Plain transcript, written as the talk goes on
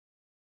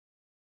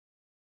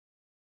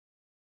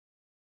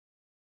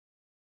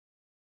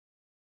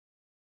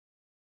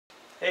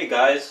Hey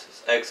guys,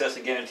 it's XS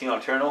again in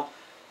Nocturnal.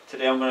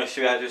 Today I'm going to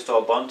show you how to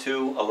install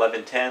Ubuntu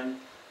 11.10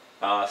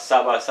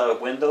 side by side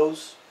with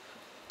Windows.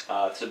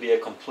 This will be a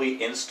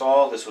complete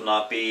install. This will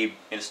not be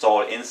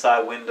installed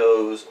inside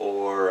Windows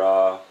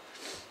or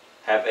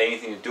have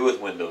anything to do with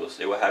Windows.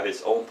 It will have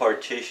its own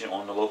partition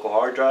on the local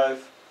hard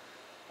drive.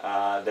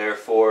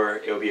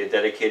 Therefore, it will be a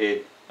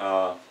dedicated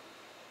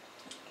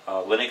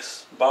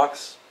Linux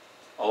box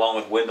along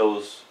with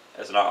Windows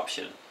as an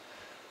option.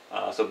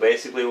 So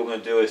basically what we're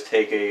going to do is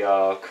take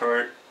a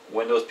current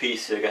Windows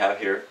PC like I have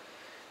here,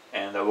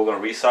 and we're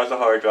going to resize the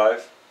hard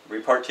drive,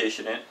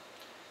 repartition it,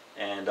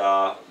 and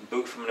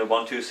boot from an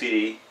Ubuntu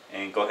CD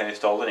and go ahead and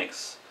install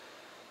Linux.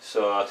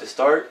 So to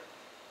start,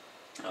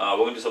 we're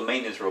going to do some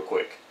maintenance real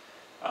quick.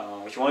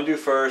 What you want to do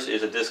first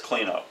is a disk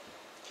cleanup.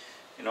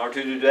 In order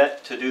to do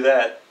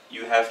that,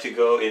 you have to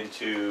go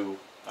into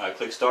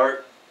click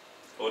Start,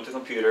 go into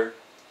Computer,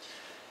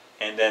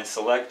 and then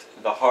select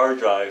the hard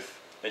drive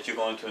that you're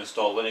going to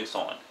install Linux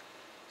on.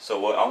 So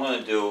what I'm going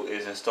to do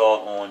is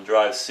install it on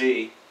drive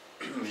C,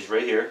 which is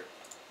right here.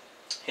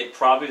 Hit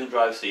Properties on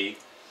drive C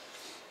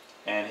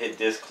and hit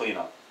Disk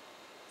Cleanup.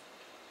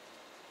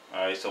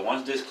 Alright, so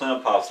once Disk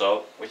Cleanup pops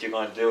up, what you're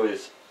going to do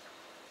is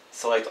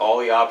select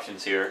all the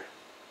options here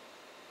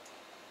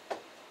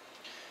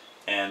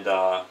and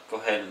go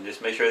ahead and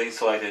just make sure everything's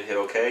selected. Hit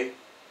OK,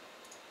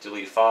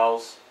 delete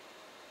files,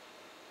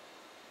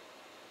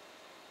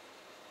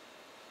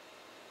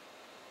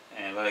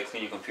 and let it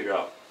clean your computer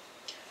up.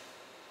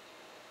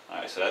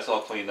 Alright, so that's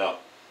all cleaned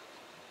up.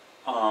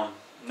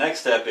 Next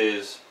step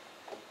is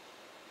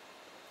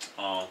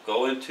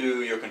go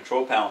into your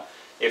control panel.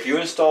 If you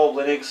install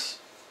Linux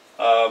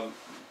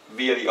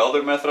via the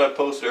other method I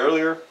posted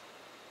earlier,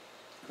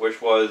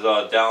 which was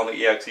download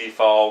the exe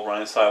file,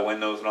 run inside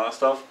Windows and all that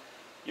stuff,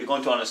 you're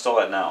going to uninstall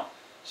that now.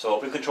 So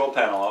open control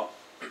panel up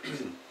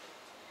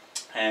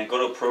and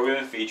go to Program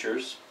and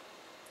Features,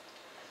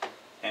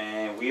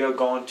 and we are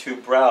going to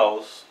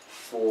browse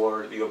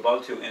for the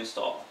Ubuntu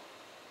install.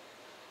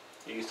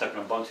 You can type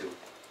in Ubuntu.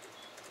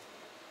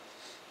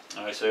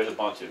 Alright, so there's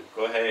Ubuntu.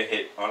 Go ahead and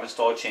hit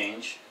Uninstall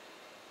Change.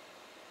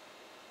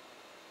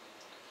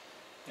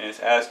 And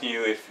it's asking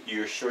you if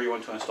you're sure you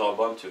want to install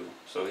Ubuntu.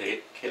 So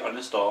hit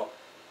Uninstall,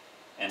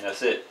 and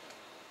that's it.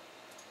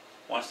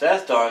 Once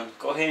that's done,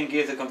 go ahead and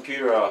give the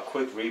computer a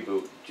quick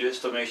reboot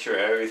just to make sure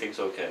everything's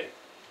okay.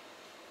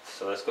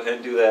 So let's go ahead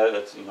and do that.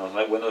 Let's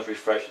let Windows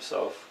refresh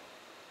itself.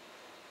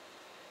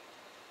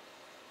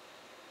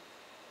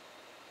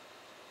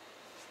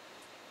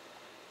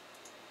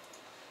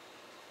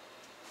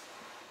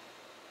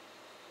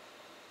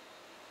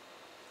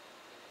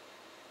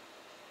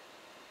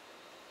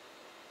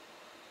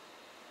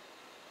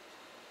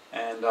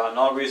 And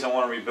another reason I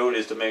want to reboot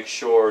is to make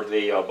sure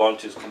the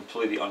Ubuntu is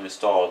completely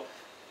uninstalled.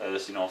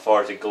 As as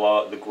far as the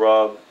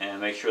grub,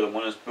 and make sure the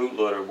Windows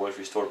bootloader was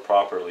restored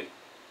properly.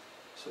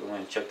 So we're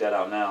going to check that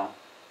out now.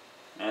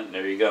 And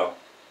there you go.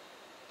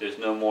 There's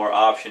no more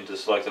option to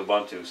select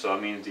Ubuntu. So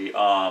that means the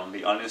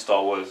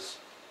uninstall was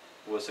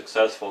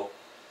successful.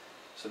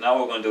 So now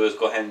what we're going to do is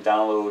go ahead and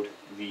download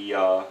the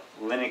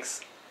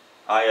Linux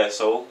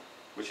ISO,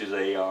 which is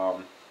a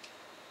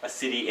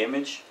CD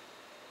image.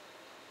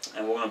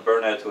 And we're going to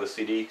burn that to a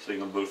CD so you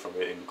can boot from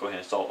it and go ahead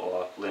and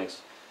install Linux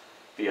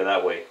via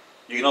that way.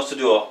 You can also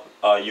do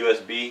a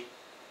USB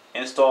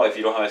install if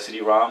you don't have a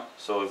CD-ROM.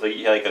 So if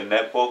you have like a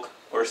netbook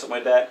or something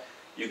like that,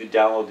 you can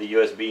download the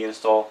USB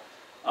install,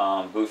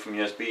 boot from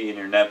USB in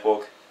your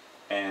netbook,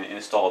 and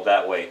install it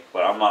that way.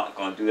 But I'm not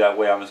going to do that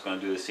way. I'm just going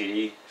to do the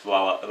CD. It's a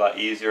lot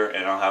easier,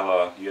 and I don't have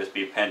a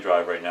USB pen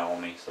drive right now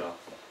on me. So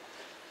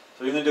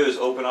what you're going to do is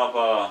open up,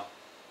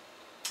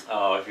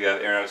 if you have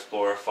Internet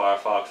Explorer,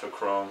 Firefox, or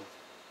Chrome.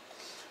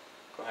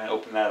 Go ahead and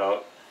open that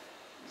up.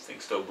 This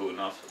thing's still booting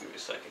up, so give me a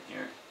second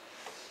here.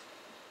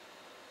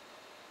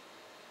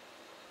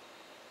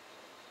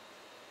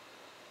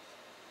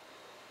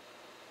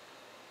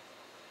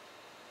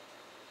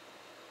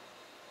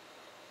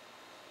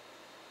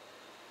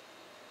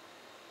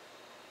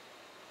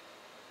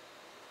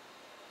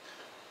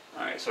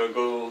 Alright, so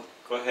go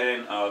ahead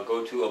and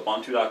go to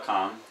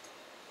Ubuntu.com.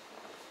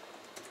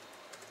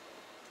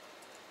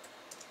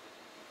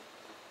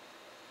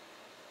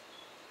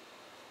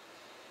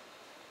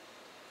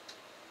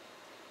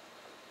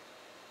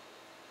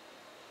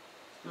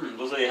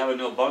 Looks like you have a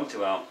new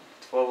Ubuntu out,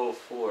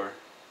 12.04.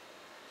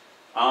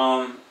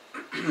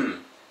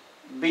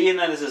 Being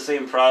that it's the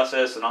same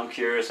process, and I'm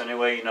curious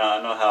anyway,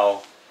 I know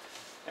how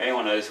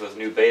anyone knows with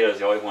new betas,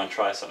 they always want to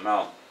try something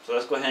out. So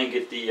let's go ahead and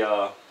get the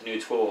new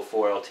 12.04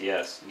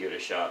 LTS and give it a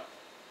shot.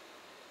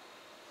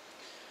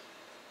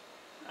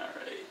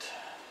 Alright,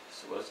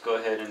 so let's go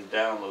ahead and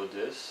download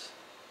this.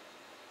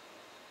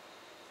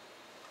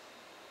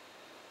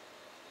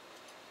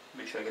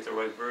 Make sure I get the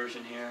right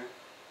version here.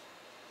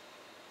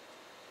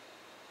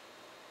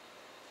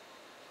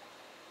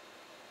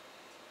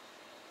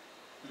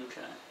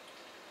 Okay.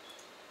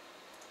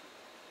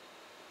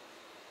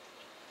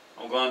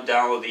 I'm going to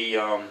download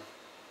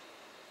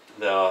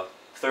the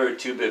third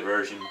 2-bit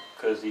version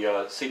because the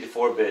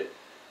 64-bit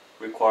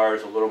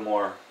requires a little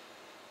more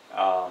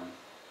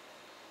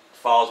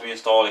files be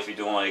installed if you're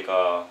doing like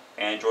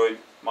Android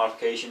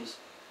modifications.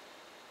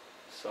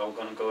 So I'm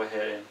gonna go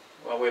ahead and,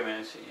 well, wait a minute,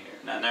 let's see here.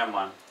 Never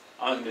mind.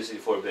 I'm gonna do this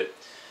for a bit.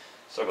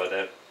 Sorry about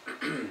that.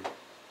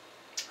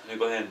 Let me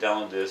go ahead and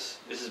download this.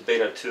 This is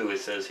beta 2, it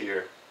says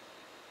here.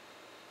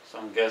 So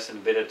I'm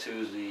guessing beta 2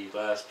 is the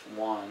last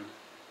one.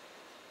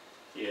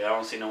 Yeah, I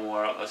don't see no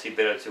more. I see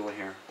beta 2 in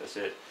here. That's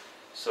it.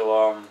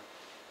 So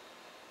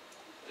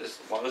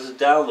while this is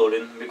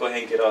downloading, let me go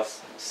ahead and get a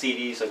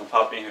CD so I can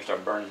pop in here and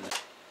start burning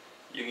it.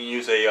 You can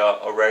use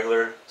a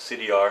regular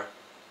CDR.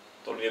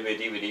 Don't need to be a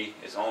DVD.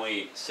 It's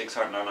only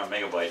 699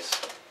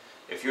 megabytes.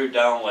 If you're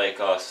down like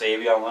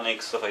Savvy on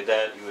Linux, stuff like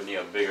that, you would need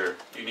a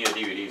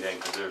DVD then,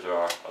 because theirs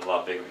are a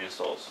lot bigger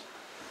installs.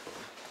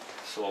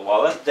 So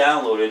while that's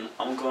downloading,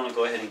 I'm going to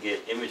go ahead and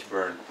get Image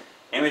Burn.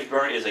 Image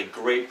Burn is a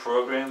great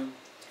program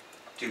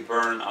to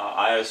burn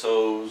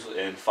ISOs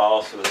and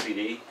files to a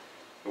CD.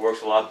 It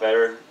works a lot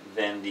better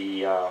than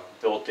the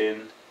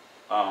built-in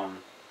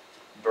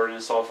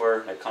burning software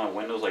that kind of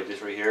Windows like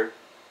this right here.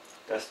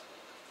 That's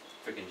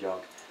freaking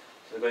junk.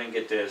 So go ahead and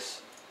get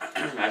this.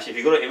 Actually, if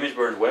you go to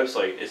ImageBurn's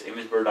website, it's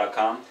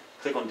imageburn.com.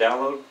 Click on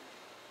download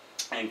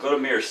and go to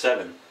Mirror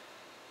 7.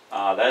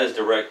 That is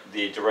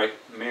the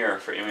direct mirror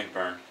for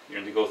ImageBurn. You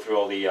don't have to go through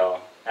all the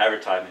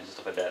advertisements and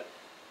stuff like that.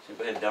 So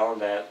go ahead and download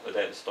that, let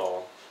that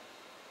install.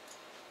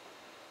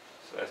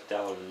 So that's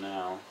downloaded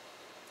now.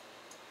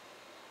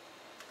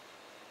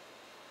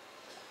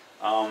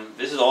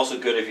 This is also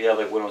good if you have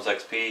like Windows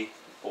XP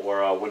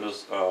or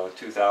Windows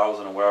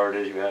 2000 or wherever it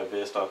is you have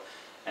this stuff,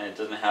 and it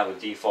doesn't have a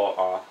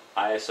default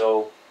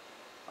ISO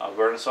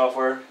burning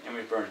software.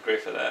 Image Burn is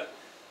great for that.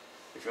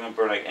 If you want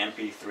to burn like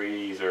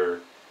MP3s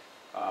or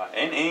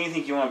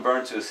anything you want to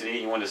burn to a CD,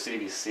 and you want the CD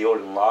to be sealed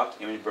and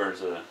locked, Image Burn is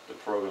the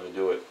program to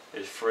do it.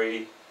 It's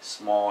free,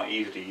 small,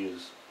 easy to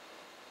use.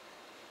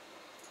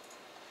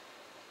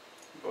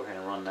 Go ahead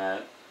and run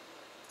that.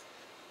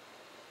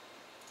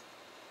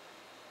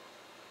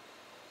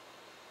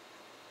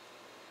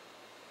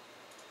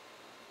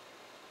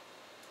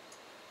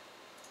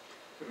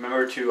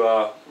 Remember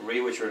to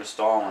read what you're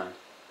installing,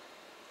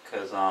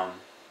 because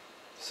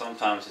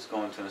sometimes it's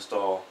going to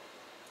install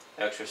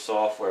extra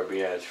software, but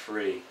yeah, it's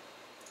free.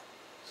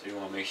 So you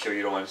want to make sure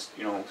you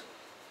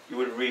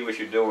would read what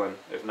you're doing.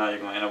 If not, you're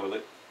going to end up with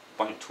a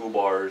bunch of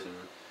toolbars and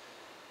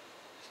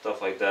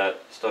stuff like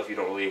that, stuff you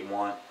don't really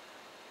want.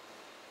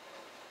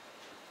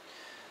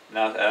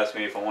 Now it asked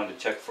me if I wanted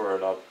to check for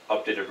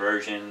updated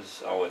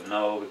versions. I would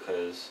know,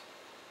 because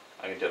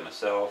I can do it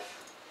myself.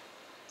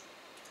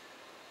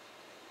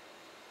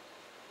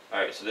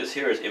 Alright, so this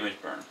here is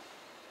Image Burn.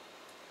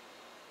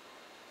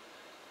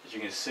 As you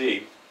can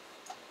see,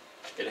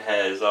 it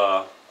has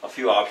a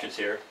few options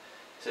here.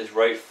 It says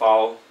write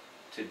file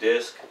to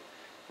disk,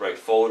 write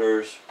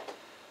folders,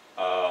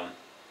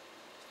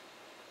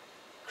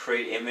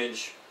 create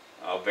image,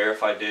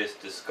 verify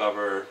disk,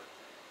 discover,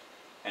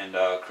 and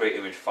create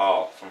image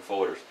file from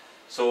folders.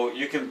 So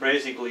you can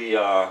basically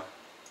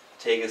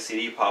take a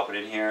CD, pop it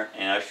in here,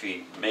 and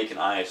actually make an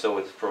ISO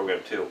with this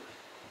program too.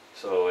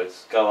 So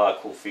it's got a lot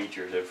of cool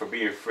features, and for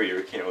being free,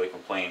 you can't really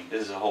complain.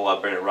 This is a whole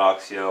lot better than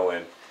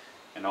Roxio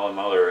and all the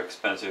other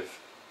expensive,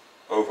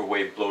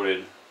 overweight,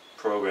 bloated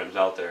programs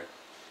out there.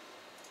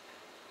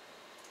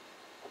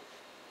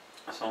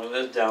 So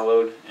let's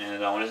download, and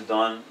when it's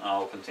done,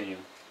 I'll continue.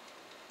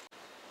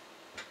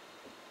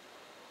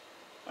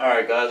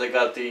 Alright guys, I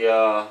got the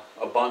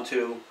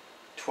Ubuntu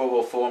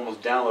 12.04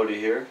 almost downloaded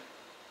here.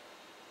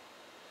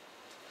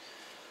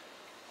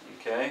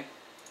 Okay.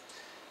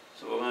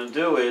 So what we're going to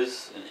do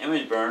is, in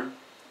Image Burn,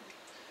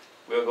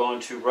 we're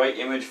going to write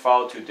image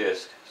file to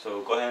disk.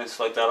 So go ahead and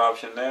select that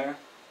option there.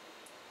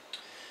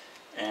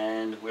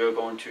 And we're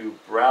going to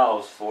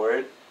browse for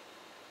it.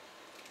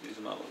 Use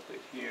another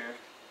click here.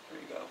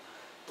 There you go.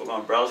 We're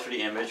going to browse for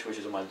the image, which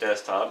is on my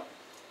desktop.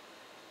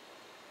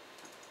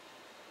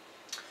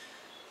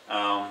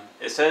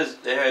 It says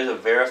there is a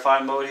verify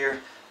mode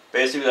here.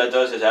 Basically what that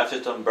does is, after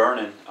it's done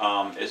burning,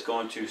 it's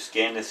going to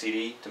scan the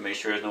CD to make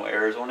sure there's no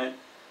errors on it.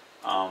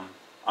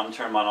 I'm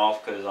turning mine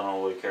off because I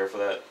don't really care for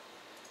that.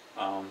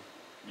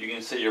 You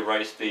can set your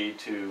write speed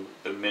to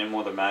the minimum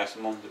or the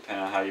maximum,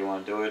 depending on how you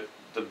want to do it.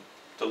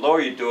 The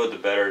lower you do it, the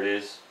better it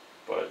is.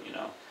 But you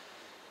know,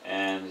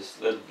 and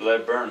just let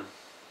it burn.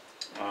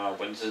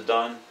 When this is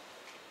done,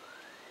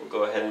 we'll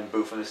go ahead and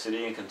boot from the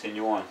CD and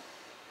continue on.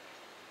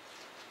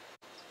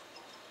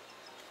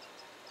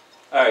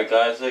 Alright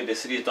guys, like the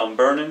CD is done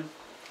burning.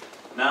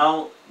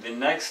 Now the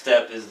next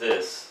step is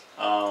this.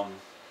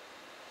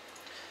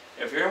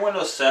 If you're in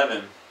Windows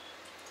 7,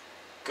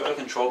 go to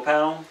Control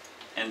Panel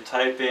and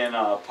type in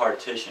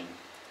Partition.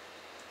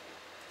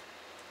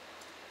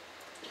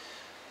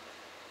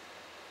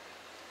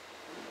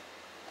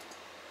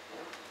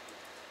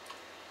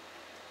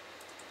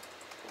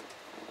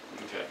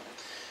 Okay.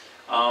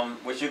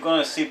 What you're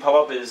going to see pop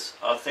up is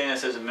a thing that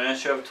says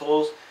Administrative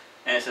Tools,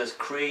 and it says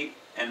Create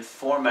and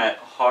Format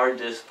Hard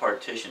Disk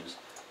Partitions.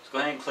 So go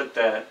ahead and click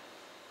that.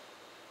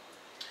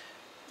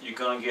 You're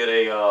going to get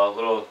a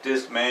little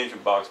disk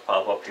management box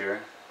pop up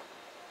here.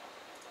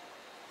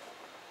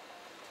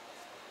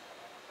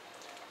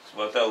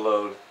 So let that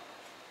load.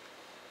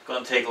 It's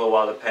going to take a little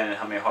while depending on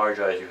how many hard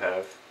drives you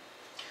have.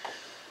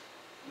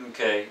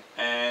 Okay,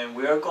 and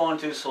we are going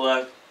to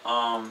select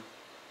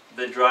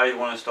the drive you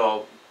want to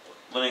install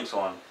Linux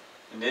on.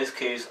 In this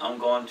case, I'm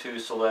going to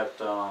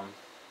select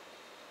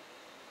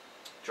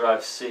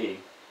drive C.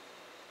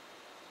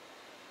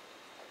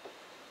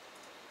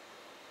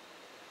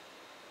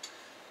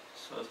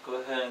 So let's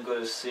go ahead and go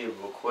to C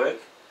real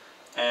quick.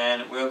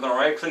 And we're going to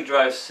right click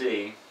drive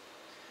C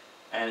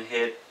and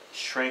hit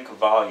shrink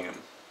volume.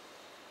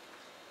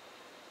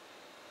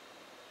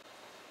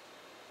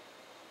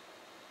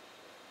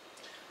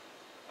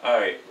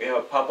 Alright, we have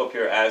a pop-up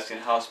here asking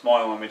how small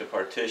I want to make the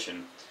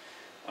partition.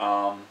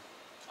 I'm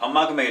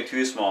not going to make it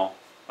too small.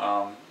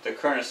 The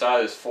current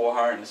size is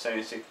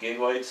 476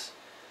 gigabytes.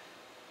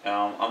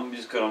 I'm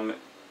just going to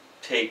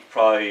take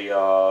probably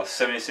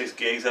 76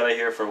 gigs out of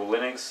here for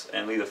Linux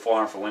and leave the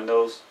 400 for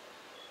Windows.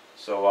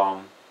 So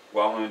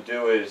what I'm going to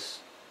do is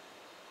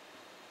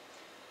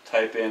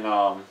type in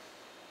I'm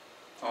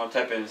going to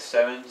type in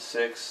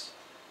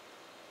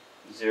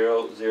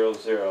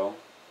 76000.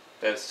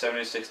 That's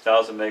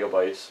 76,000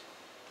 megabytes,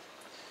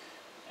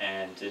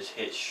 and just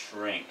hit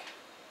shrink.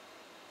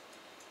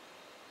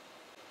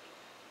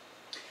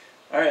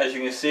 Alright, as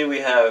you can see, we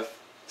have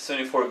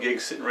 74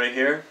 gigs sitting right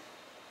here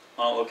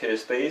on allocated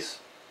space,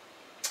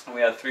 and we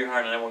have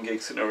 391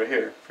 gigs sitting over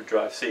here for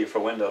drive C for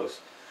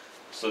Windows.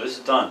 So this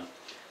is done.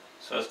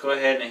 So let's go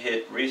ahead and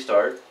hit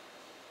restart,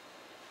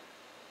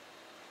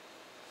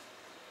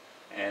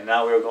 and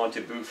now we are going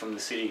to boot from the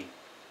CD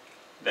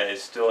that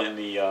is still in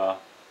the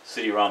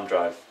CD-ROM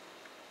drive.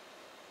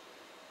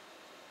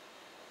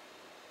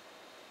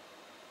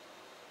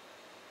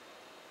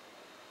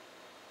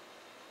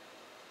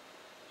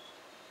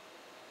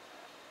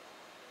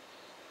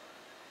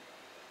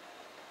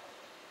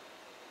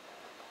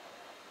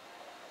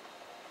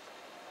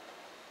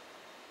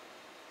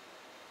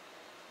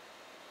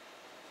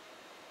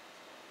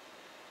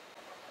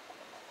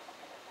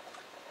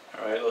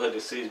 Alright, it looks like the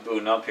CD's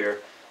booting up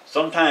here.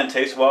 Sometimes it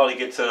takes a while to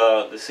get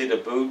to the CD to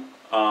boot,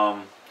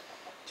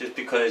 just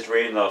because it's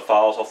reading the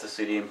files off the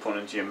CD and putting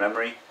it into your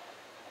memory.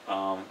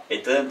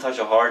 It doesn't touch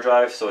a hard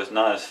drive, so it's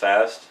not as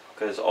fast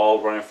because it's all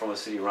running from a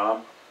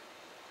CD-ROM.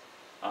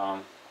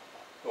 But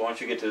once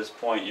you get to this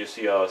point, you'll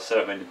see a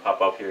setup menu pop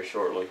up here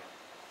shortly.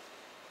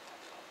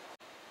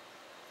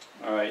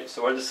 Alright,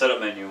 so where's the setup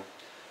menu?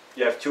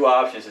 You have two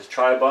options. It's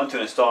try Ubuntu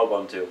and install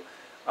Ubuntu.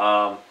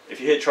 If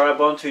you hit try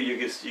Ubuntu, you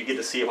get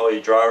to see if all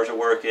your drivers are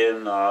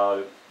working,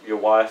 your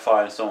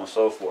Wi-Fi, and so on and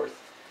so forth.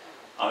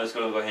 I'm just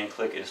going to go ahead and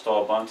click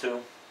install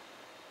Ubuntu.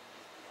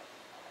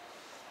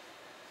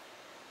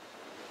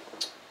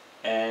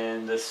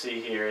 And let's see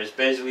here. It's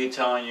basically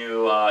telling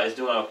you, it's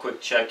doing a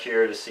quick check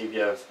here to see if you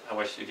have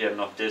if you have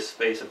enough disk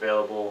space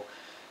available,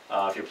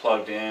 if you're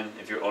plugged in,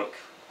 if you're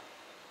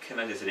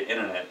connected to the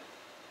internet.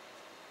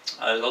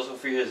 There's also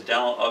for you to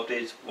download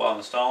updates while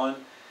installing,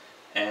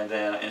 and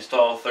then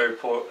install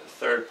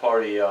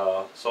third-party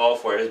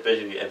software. It's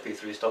basically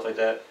MP3 stuff like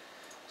that.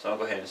 So I'll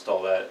go ahead and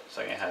install that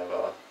so I can have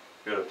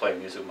be able to play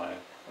music with my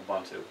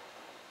Ubuntu.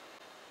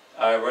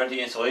 Alright, we're in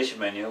the installation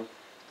menu.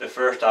 The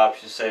first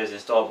option says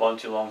install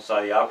Ubuntu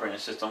alongside the operating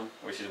system,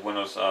 which is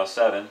Windows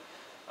 7.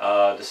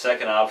 The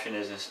second option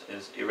is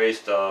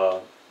erase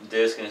the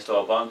disk and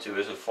install Ubuntu.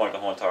 This will format the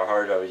whole entire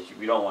hard drive.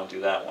 We don't want to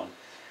do that one.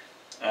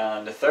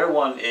 And the third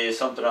one is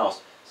something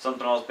else.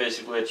 Something else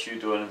basically lets you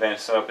do an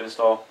advanced setup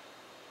install.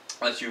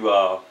 Lets you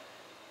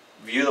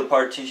view the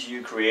partition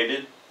you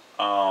created,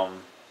 resize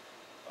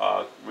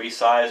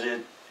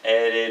it,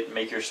 edit it,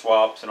 make your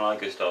swaps, and all that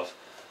good stuff.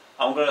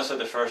 I'm going to set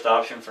the first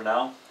option for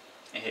now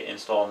and hit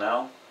install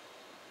now.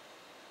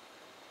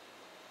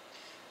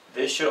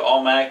 This should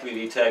automatically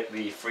detect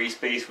the free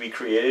space we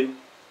created,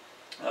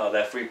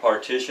 that free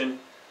partition,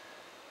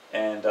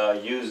 and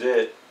use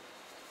it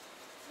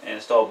and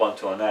install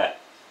Ubuntu on that.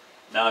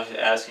 Now it's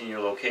asking your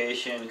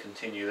location,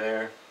 continue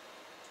there.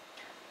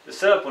 The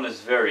setup one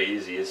is very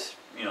easy. It's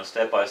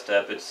step by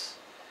step. It's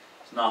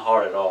not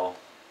hard at all.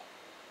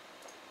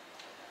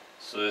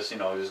 So just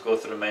just go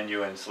through the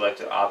menu and select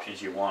the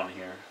options you want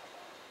here.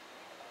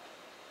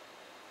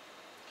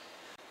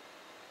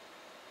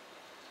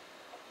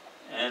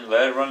 And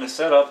let it run the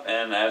setup,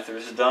 and after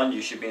this is done,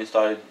 you should be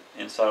inside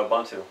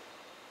Ubuntu.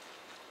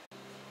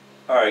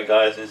 Alright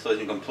guys,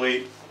 installation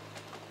complete.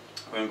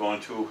 We're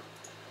going to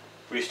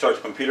restart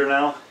the computer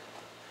now,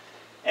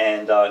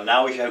 and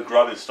now we should have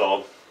Grub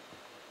installed,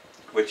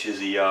 which is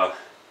the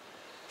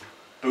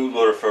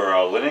bootloader for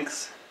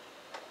Linux.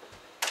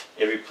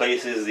 It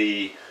replaces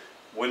the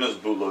Windows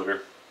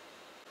bootloader.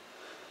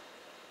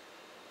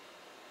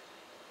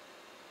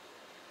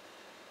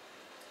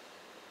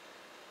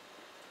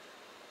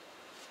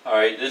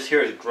 Alright, this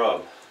here is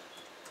Grub.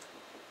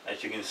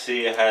 As you can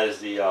see, it has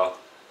the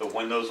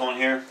Windows on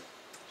here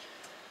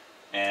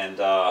and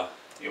the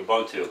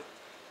Ubuntu.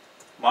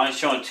 Mine's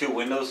showing two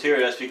Windows here.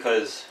 That's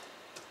because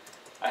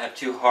I have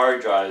two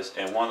hard drives,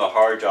 and one of the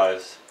hard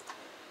drives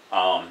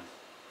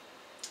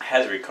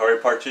has a recovery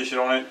partition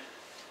on it,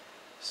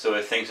 so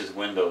it thinks it's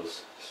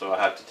Windows. So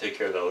I have to take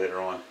care of that later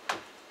on.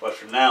 But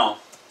for now,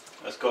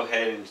 let's go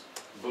ahead and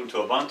boot into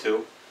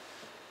Ubuntu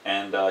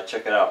and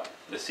check it out.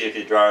 Let's see if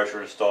the drivers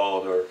are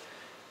installed or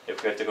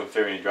if we have to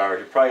configure any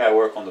drivers. You probably gotta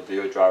work on the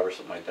video driver or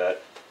something like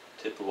that.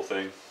 Typical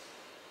thing.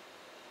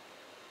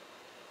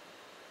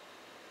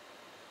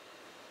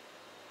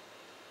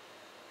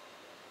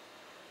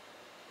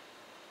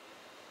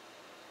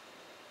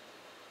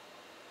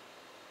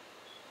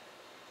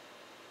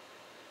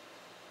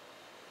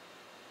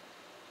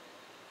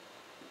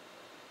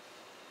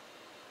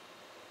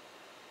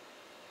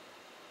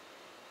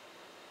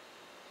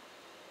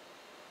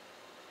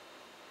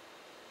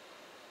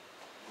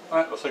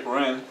 Alright, looks like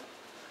we're in.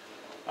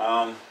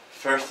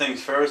 First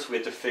things first, we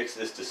have to fix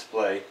this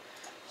display.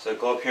 So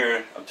go up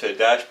here, up to the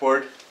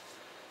dashboard,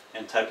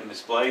 and type in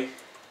display.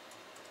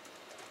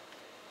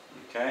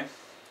 Okay.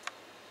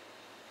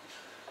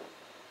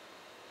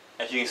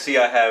 As you can see,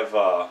 I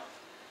have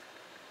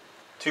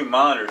two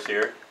monitors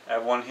here. I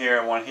have one here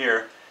and one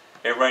here.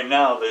 And right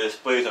now, the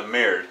displays are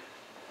mirrored.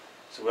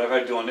 So whatever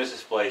I do on this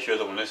display shows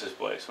up on this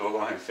display. So we'll go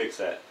ahead and fix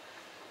that.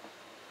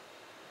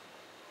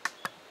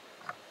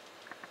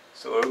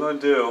 So what we're going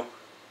to do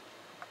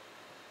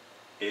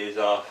is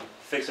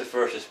fix the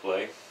first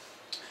display.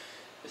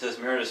 It says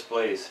mirror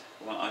displays.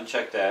 We're going to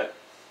uncheck that.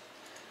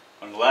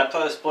 On the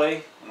laptop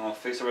display, I'm going to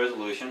fix the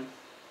resolution.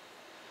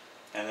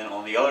 And then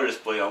on the other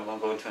display, I'm going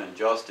to go into and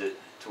adjust it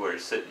to where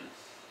it's sitting.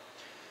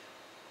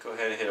 Go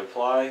ahead and hit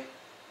apply.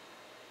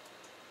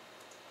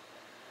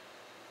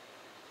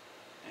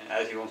 And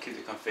as you want to keep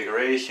the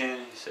configuration,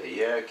 you say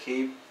yeah,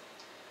 keep.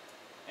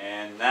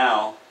 And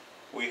now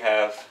we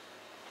have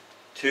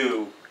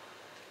two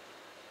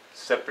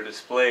separate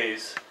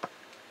displays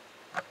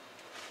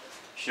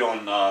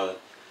showing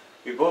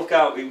we looks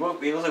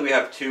like we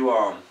have two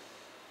of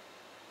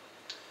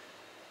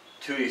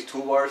these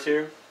toolbars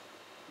here,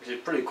 which is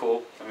pretty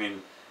cool. I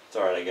mean, it's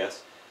alright, I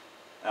guess.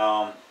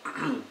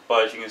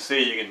 But as you can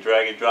see, you can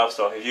drag and drop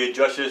stuff. If you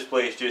adjust your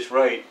displays just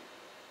right,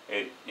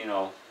 it, you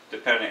know,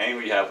 depending on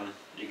angle you have them,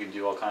 you can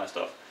do all kind of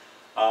stuff.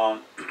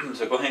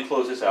 So go ahead and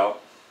close this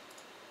out.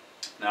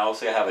 Now let's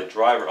say I have a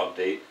driver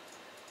update.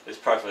 This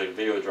is probably for the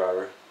video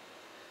driver.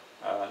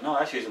 No,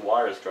 actually it's a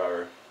wireless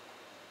driver.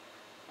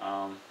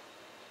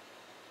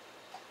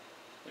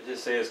 It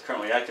just says it's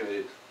currently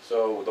activated.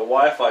 So the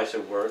Wi-Fi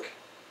should work.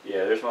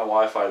 Yeah, there's my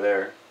Wi-Fi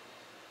there.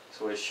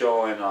 So it's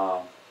showing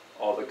all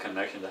the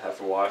connections I have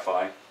for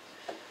Wi-Fi.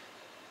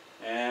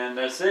 And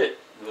that's it.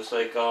 It looks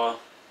like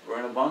we're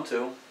in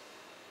Ubuntu.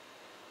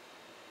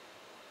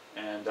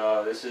 And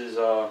this is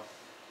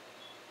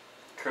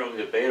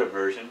currently the beta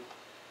version.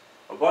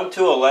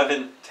 Ubuntu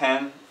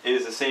 11.10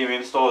 is the same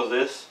install as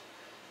this.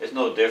 It's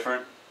no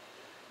different.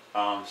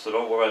 So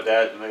don't worry about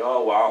that. Like,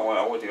 oh, well,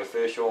 I want the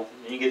official.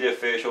 You can get the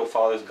official,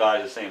 follow this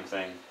guide, the same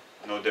thing.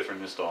 No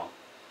different install.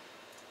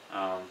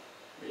 Yeah,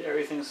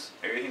 everything's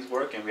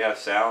working. We have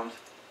sound.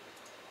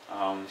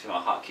 See, my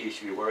hotkeys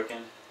should be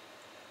working.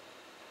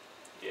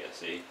 Yeah,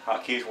 see,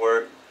 hotkeys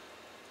work.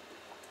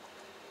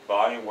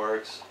 Volume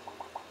works.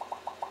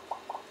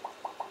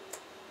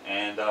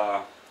 And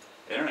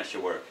internet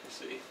should work. You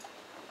see.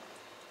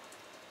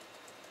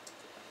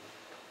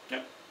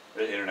 Yep,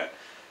 there's the internet.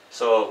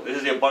 So this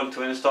is the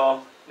Ubuntu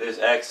install. This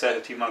is Access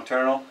to Team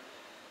Nocturnal.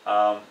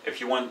 If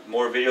you want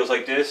more videos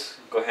like this,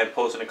 go ahead and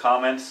post in the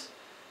comments.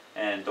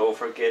 And don't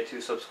forget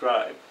to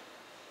subscribe.